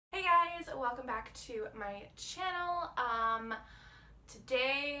welcome back to my channel.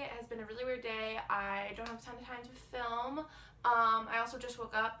 Today has been a really weird day. I don't have a ton of time to film. I also just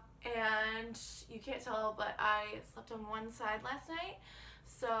woke up and you can't tell, but I slept on one side last night.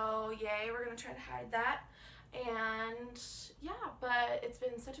 So yay, we're gonna try to hide that. And yeah, but it's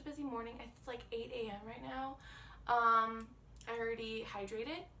been such a busy morning. It's like 8 a.m. right now. I already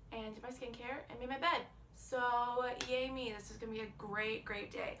hydrated and did my skincare and made my bed. So yay me, this is gonna be a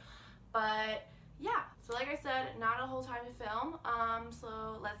great day. But yeah, so like I said, not a whole time to film,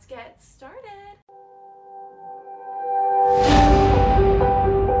 so let's get started.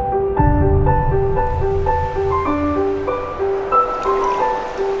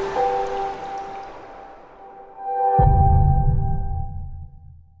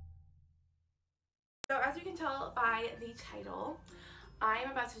 So as you can tell by the title, I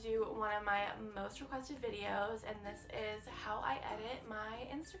am about to do one of my most requested videos, and this is how I edit my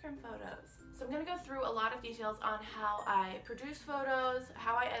Instagram photos. So I'm going to go through a lot of details on how I produce photos,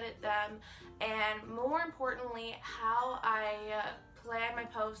 how I edit them, and more importantly, how I plan my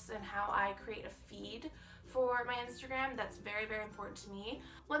posts and how I create a feed for my Instagram. That's very important to me.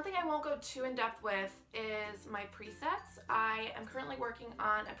 One thing I won't go too in depth with is my presets. I am currently working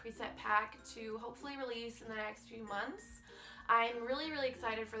on a preset pack to hopefully release in the next few months. I'm really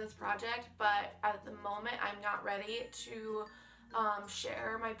excited for this project, but at the moment I'm not ready to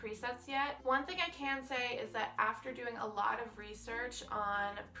share my presets yet. One thing I can say is that after doing a lot of research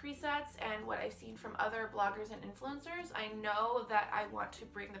on presets and what I've seen from other bloggers and influencers, I know that I want to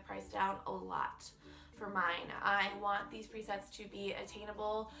bring the price down a lot for mine. I want these presets to be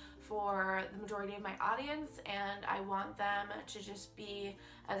attainable for the majority of my audience, and I want them to just be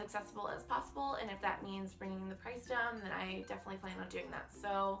as accessible as possible, and if that means bringing the price down, then I definitely plan on doing that.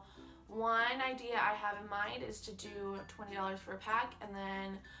 So one idea I have in mind is to do $20 for a pack, and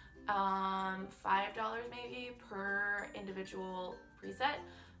then $5 maybe per individual preset.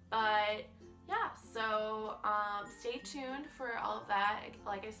 But yeah, so stay tuned for all of that.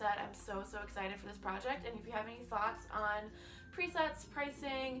 Like I said, I'm so excited for this project, and if you have any thoughts on presets,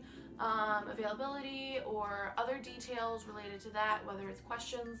 pricing, availability, or other details related to that, whether it's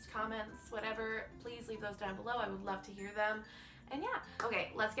questions, comments, whatever, please leave those down below. I would love to hear them. And yeah,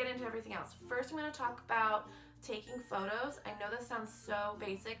 okay, let's get into everything else. First, I'm going to talk about taking photos. I know this sounds so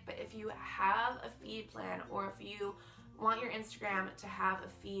basic, but if you have a feed plan, or if you want your Instagram to have a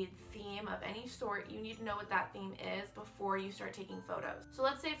feed theme of any sort, you need to know what that theme is before you start taking photos. So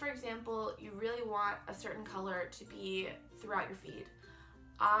let's say, for example, you really want a certain color to be throughout your feed.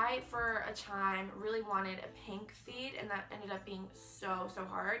 I, for a time, really wanted a pink feed, and that ended up being so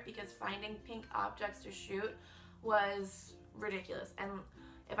hard because finding pink objects to shoot was ridiculous. And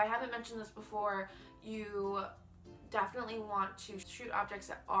if I haven't mentioned this before, you definitely want to shoot objects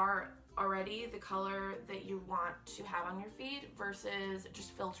that are already the color that you want to have on your feed versus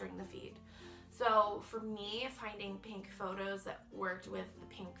just filtering the feed. So for me, finding pink photos that worked with the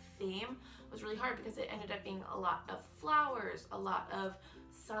pink theme was really hard because it ended up being a lot of flowers, a lot of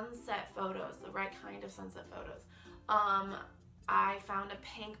sunset photos, the right kind of sunset photos. I found a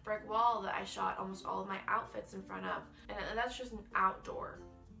pink brick wall that I shot almost all of my outfits in front of, and that's just an outdoor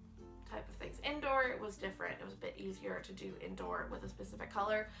type of things. Indoor, it was different. It was a bit easier to do indoor with a specific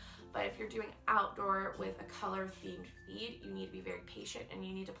color, but if you're doing outdoor with a color themed feed, you need to be very patient and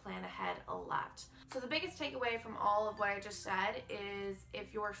you need to plan ahead a lot. So the biggest takeaway from all of what I just said is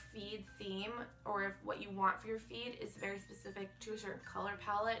if your feed theme, or if what you want for your feed is very specific to a certain color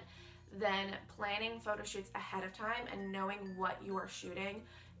palette, then planning photo shoots ahead of time and knowing what you are shooting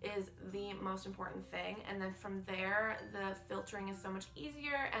is the most important thing. And then from there, the filtering is so much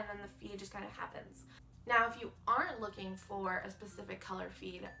easier, and then the feed just kind of happens. Now, if you aren't looking for a specific color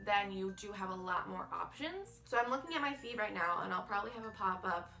feed, then you do have a lot more options. So I'm looking at my feed right now, and I'll probably have a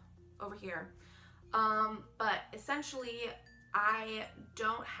pop-up over here. But essentially, I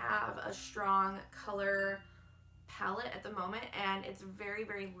don't have a strong color palette at the moment, and it's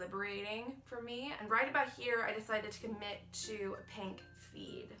very liberating for me. And right about here, I decided to commit to a pink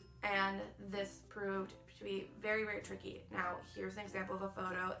feed, and this proved to be very tricky. Now, here's an example of a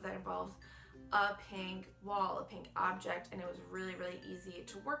photo that involves a pink wall, a pink object, and it was really easy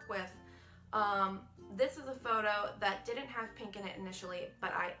to work with. This is a photo that didn't have pink in it initially,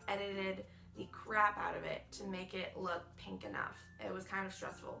 but I edited the crap out of it to make it look pink enough. It was kind of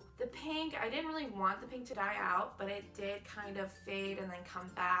stressful. The pink, I didn't really want the pink to die out, but it did kind of fade and then come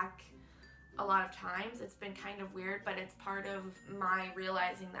back a lot of times. It's been kind of weird, but it's part of my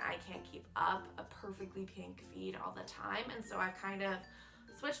realizing that I can't keep up a perfectly pink feed all the time, and so I've kind of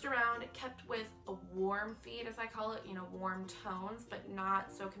switched around, kept with a warm feed, as I call it, you know, warm tones, but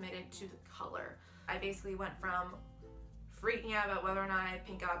not so committed to the color. I basically went from freaking out about whether or not I had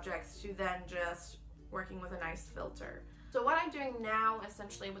pink objects to then just working with a nice filter. So what I'm doing now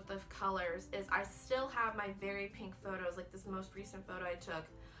essentially with the colors is I still have my very pink photos, like this most recent photo I took.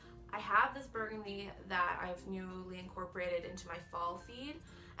 I have this burgundy that I've newly incorporated into my fall feed,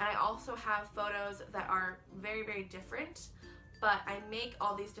 and I also have photos that are very, very different, but I make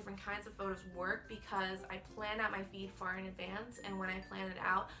all these different kinds of photos work because I plan out my feed far in advance, and when I plan it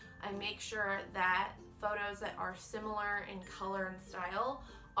out, I make sure that photos that are similar in color and style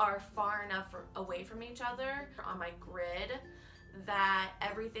are far enough away from each other on my grid that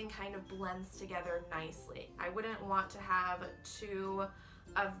everything kind of blends together nicely. I wouldn't want to have two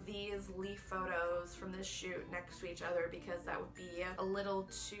of these leaf photos from this shoot next to each other because that would be a little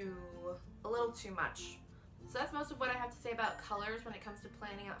too much. So that's most of what I have to say about colors when it comes to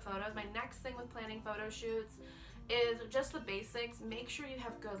planning out photos. My next thing with planning photo shoots is just the basics. Make sure you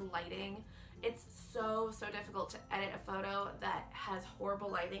have good lighting. It's so difficult to edit a photo that has horrible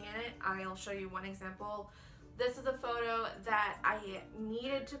lighting in it. I'll show you one example. This is a photo that I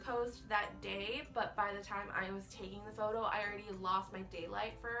needed to post that day, but by the time I was taking the photo, I already lost my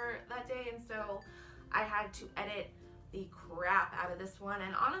daylight for that day, and so I had to edit the crap out of this one,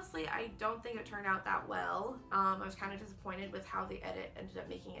 and honestly, I don't think it turned out that well. I was kind of disappointed with how the edit ended up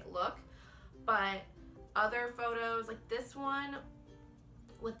making it look, but other photos, like this one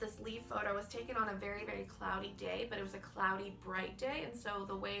with this leaf photo, was taken on a very, very cloudy day, but it was a cloudy, bright day, and so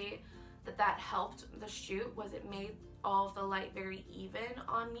the way that helped the shoot was it made all of the light very even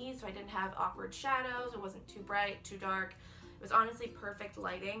on me, so I didn't have awkward shadows. It wasn't too bright, too dark. It was honestly perfect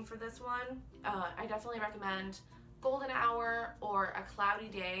lighting for this one. I definitely recommend golden hour or a cloudy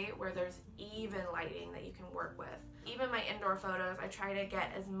day where there's even lighting that you can work with. Even my indoor photos, I try to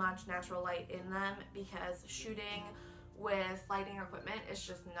get as much natural light in them because shooting with lighting equipment is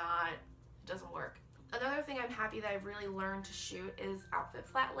just not, it doesn't work. Another thing I'm happy that I've really learned to shoot is outfit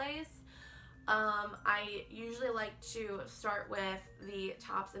flat lays. I usually like to start with the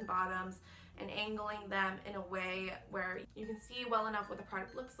tops and bottoms and angling them in a way where you can see well enough what the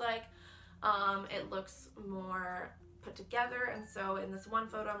product looks like. It looks more put together, and so in this one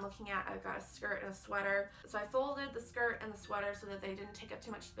photo I'm looking at, I've got a skirt and a sweater. So I folded the skirt and the sweater so that they didn't take up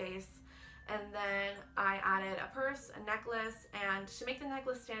too much space, and then I added a purse, a necklace, and to make the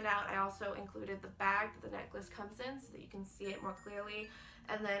necklace stand out, I also included the bag that the necklace comes in so that you can see it more clearly,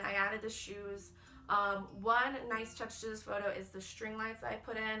 and then I added the shoes. One nice touch to this photo is the string lights I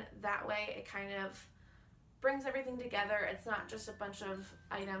put in. That way it kind of brings everything together. It's not just a bunch of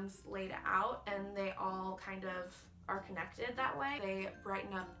items laid out, and they all kind of are connected that way. They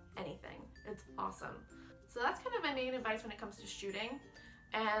brighten up anything. It's awesome. So that's kind of my main advice when it comes to shooting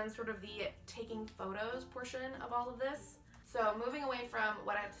and sort of the taking photos portion of all of this. So moving away from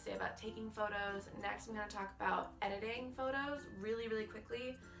what I have to say about taking photos, next I'm going to talk about editing photos really, really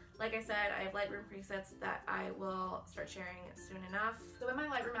quickly. Like I said, I have Lightroom presets that I will start sharing soon enough. So in my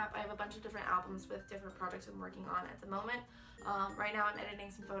Lightroom app, I have a bunch of different albums with different projects I'm working on at the moment. Right now I'm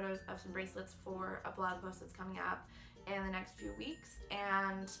editing some photos of some bracelets for a blog post that's coming up in the next few weeks.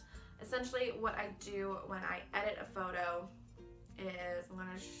 And essentially what I do when I edit a photo is, I'm going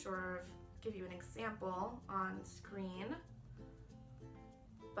to sort of give you an example on screen.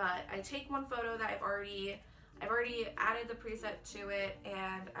 But I take one photo that I've already added the preset to it,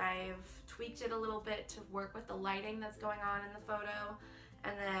 and I've tweaked it a little bit to work with the lighting that's going on in the photo,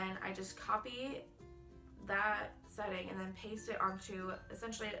 and then I just copy that setting and then paste it onto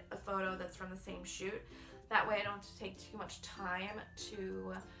essentially a photo that's from the same shoot. That way I don't have to take too much time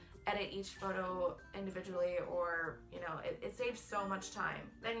to edit each photo individually, or it saves so much time.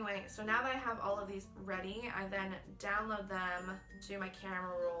 Anyway, so now that I have all of these ready, I then download them to my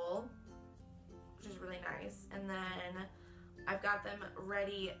camera roll, which is really nice, and then I've got them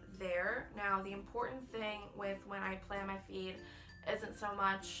ready there. Now the important thing with when I plan my feed isn't so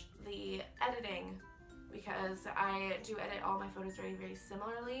much the editing, because I do edit all my photos very, very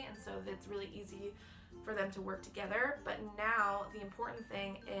similarly, and so it's really easy for them to work together. But now the important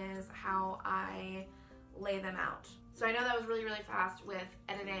thing is how I lay them out. So I know that was really, really fast with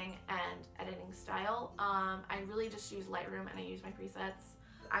editing and editing style. I really just use Lightroom and I use my presets.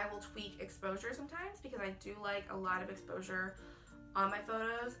 I will tweak exposure sometimes because I do like a lot of exposure on my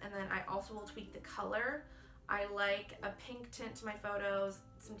photos, and then I also will tweak the color. I like a pink tint to my photos,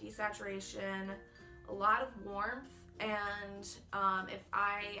 some desaturation, a lot of warmth, And if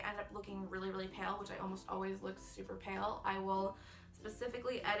I end up looking really pale, which I almost always look super pale, I will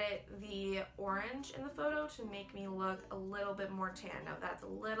specifically edit the orange in the photo to make me look a little bit more tan. Now that's a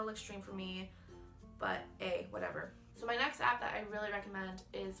little extreme for me, but whatever. So my next app that I really recommend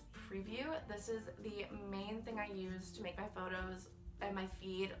is Preview. This is the main thing I use to make my photos and my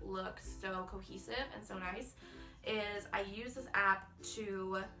feed look so cohesive and so nice. Is I use this app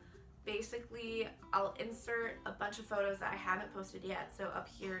to basically, I'll insert a bunch of photos that I haven't posted yet. So up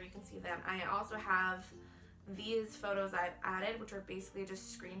here you can see them. I also have these photos I've added, which are basically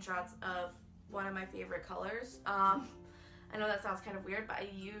just screenshots of one of my favorite colors. I know that sounds kind of weird, but I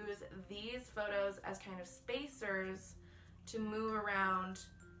use these photos as kind of spacers to move around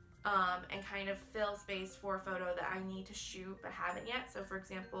and kind of fill space for a photo that I need to shoot but haven't yet. So for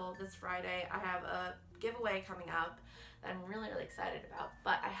example, this Friday I have a giveaway coming up that I'm really excited about,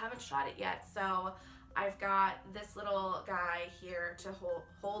 but I haven't shot it yet. So I've got this little guy here to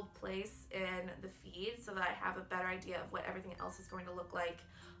hold place in the feed so that I have a better idea of what everything else is going to look like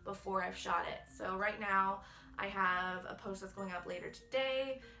before I've shot it. So right now I have a post that's going up later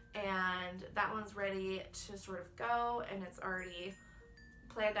today, and that one's ready to sort of go, and it's already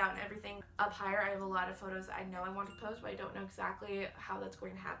planned out and everything. Up higher I have a lot of photos I know I want to post, but I don't know exactly how that's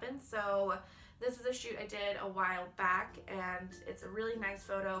going to happen. So this is a shoot I did a while back, and it's a really nice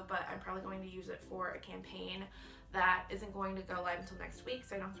photo, but I'm probably going to use it for a campaign that isn't going to go live until next week,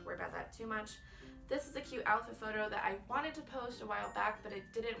 so I don't have to worry about that too much. This is a cute outfit photo that I wanted to post a while back, but it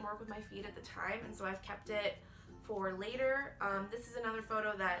didn't work with my feed at the time, and so I've kept it for later. This is another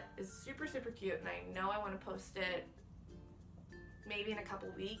photo that is super cute, and I know I want to post it maybe in a couple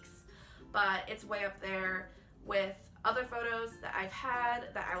weeks, but it's way up there with other photos that I've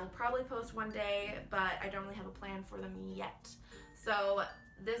had that I will probably post one day, but I don't really have a plan for them yet. So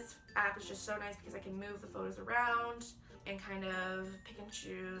this app is just so nice because I can move the photos around and kind of pick and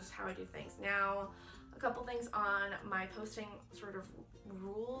choose how I do things. Now, a couple things on my posting sort of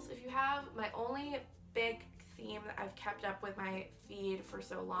rules, if you have. My only big theme that I've kept up with my feed for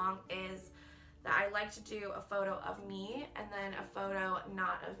so long is that I like to do a photo of me and then a photo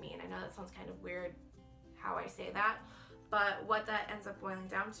not of me. And I know that sounds kind of weird how I say that, but what that ends up boiling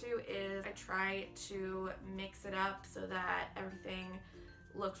down to is I try to mix it up so that everything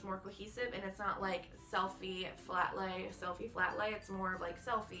looks more cohesive, and it's not like selfie, flat lay, selfie, flat lay. It's more of like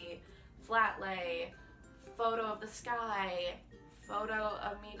selfie, flat lay, photo of the sky, photo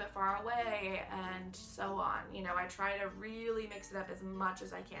of me but far away, and so on. You know, I try to really mix it up as much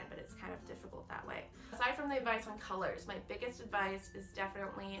as I can, but it's kind of difficult that way. Aside from the advice on colors, my biggest advice is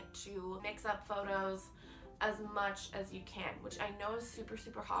definitely to mix up photos as much as you can, which I know is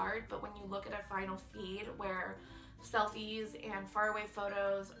super hard, but when you look at a final feed where selfies and faraway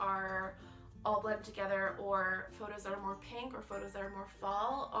photos are all blended together, or photos that are more pink or photos that are more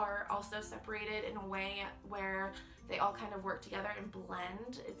fall are also separated in a way where they all kind of work together and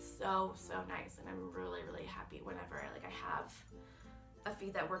blend, it's so nice, and I'm really happy whenever I have a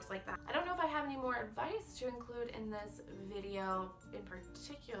feed that works like that. I don't know if I have any more advice to include in this video in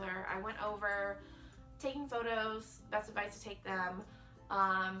particular. I went over taking photos, best advice to take them,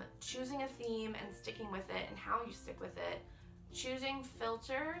 choosing a theme and sticking with it and how you stick with it, choosing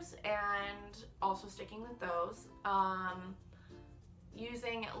filters and also sticking with those,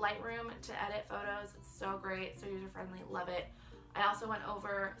 using Lightroom to edit photos, so great, so user-friendly, love it. I also went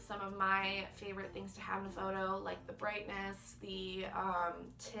over some of my favorite things to have in a photo, like the brightness, the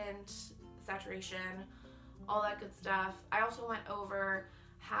tint, saturation, all that good stuff. I also went over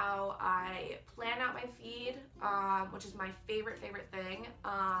how I plan out my feed, which is my favorite thing.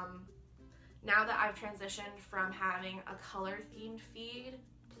 Now that I've transitioned from having a color themed feed,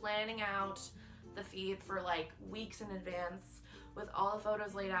 planning out the feed for like weeks in advance with all the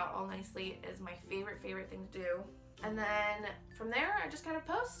photos laid out all nicely is my favorite thing to do. And then from there, I just kind of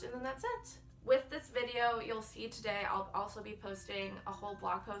post, and then that's it. With this video you'll see today, I'll also be posting a whole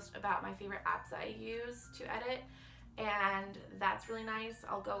blog post about my favorite apps that I use to edit, and that's really nice.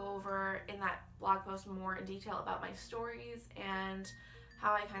 I'll go over in that blog post more in detail about my stories and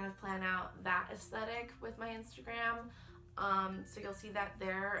how I kind of plan out that aesthetic with my Instagram. So you'll see that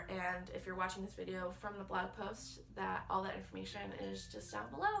there, and if you're watching this video from the blog post, that all that information is just down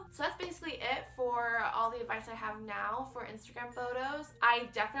below. So that's basically it for all the advice I have now for Instagram photos. I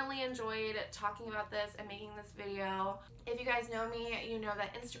definitely enjoyed talking about this and making this video. If you guys know me, you know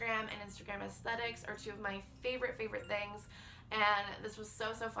that Instagram and Instagram aesthetics are two of my favorite things, and this was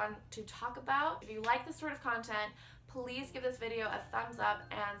so fun to talk about. If you like this sort of content, please give this video a thumbs up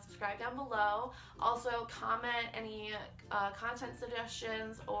and subscribe down below. Also, comment any content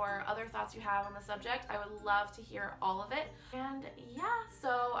suggestions or other thoughts you have on the subject. I would love to hear all of it. And yeah,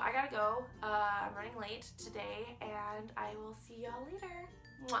 so I gotta go. I'm running late today, and I will see y'all later.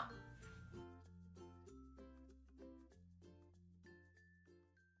 Mwah.